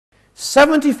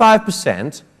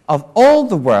75% of all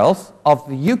the wealth of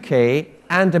the UK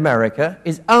and America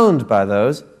is owned by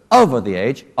those over the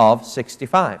age of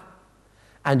 65.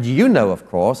 And you know, of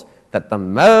course, that the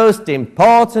most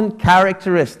important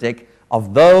characteristic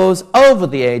of those over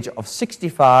the age of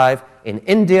 65 in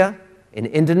India, in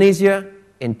Indonesia,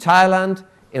 in Thailand,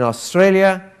 in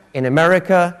Australia, in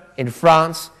America, in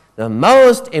France, the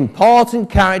most important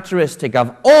characteristic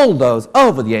of all those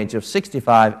over the age of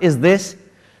 65 is this: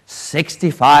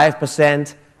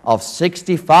 65% of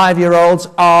 65-year-olds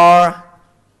are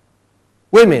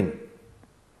women.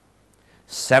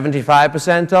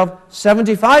 75% of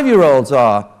 75-year-olds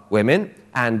are women,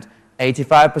 and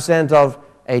 85% of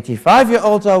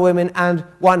 85-year-olds are women, and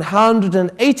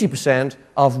 180%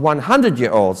 of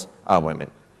 100-year-olds are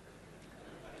women.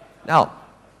 Now,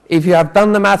 if you have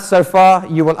done the math so far,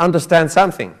 you will understand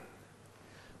something,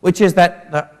 which is that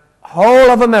the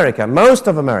whole of America, most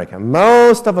of America,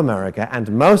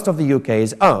 and most of the UK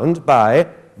is owned by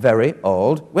very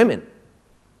old women.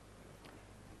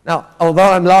 Now,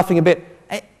 although I'm laughing a bit,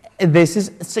 this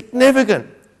is significant.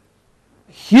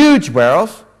 Huge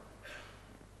wealth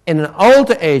in an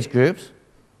older age groups,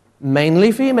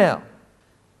 mainly female.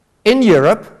 In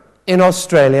Europe, in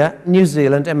Australia, New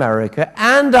Zealand, America,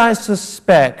 and I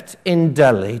suspect in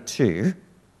Delhi too,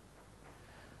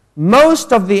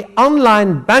 most of the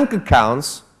online bank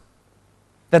accounts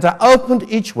that are opened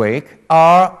each week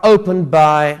are opened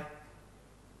by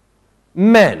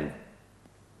men.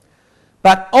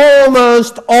 But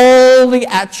almost all the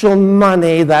actual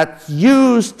money that's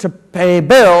used to pay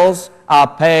bills are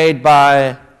paid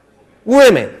by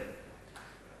women.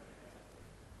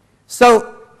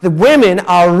 So the women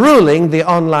are ruling the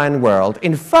online world.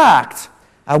 In fact,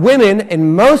 women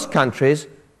in most countries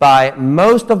buy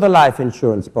most of the life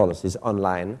insurance policies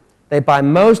online. They buy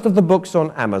most of the books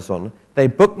on Amazon. They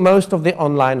book most of the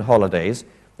online holidays.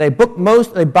 They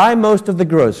buy most of the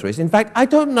groceries. In fact, I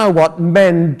don't know what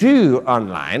men do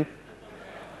online.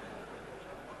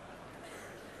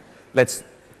 Let's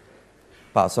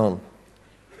pass on.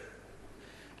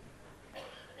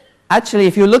 Actually,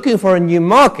 if you're looking for a new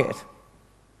market,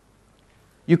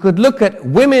 you could look at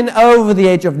women over the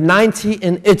age of 90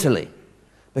 in Italy,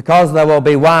 because there will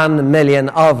be 1 million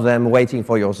of them waiting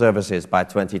for your services by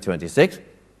 2026.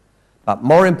 But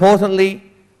more importantly,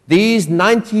 these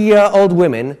 90-year-old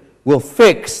women will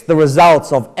fix the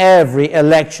results of every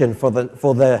election for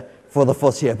the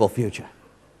foreseeable future.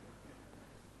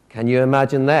 Can you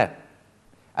imagine that?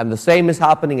 And the same is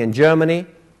happening in Germany,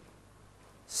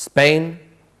 Spain,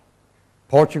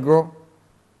 Portugal,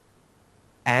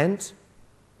 and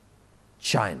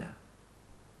China.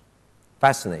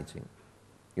 Fascinating.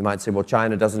 You might say, well,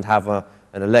 China doesn't have an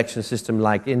election system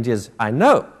like India's. I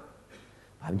know.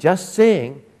 I'm just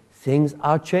saying things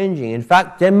are changing. In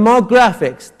fact,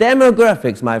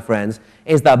 demographics, my friends,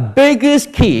 is the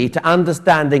biggest key to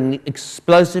understanding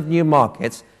explosive new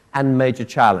markets and major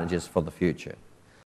challenges for the future.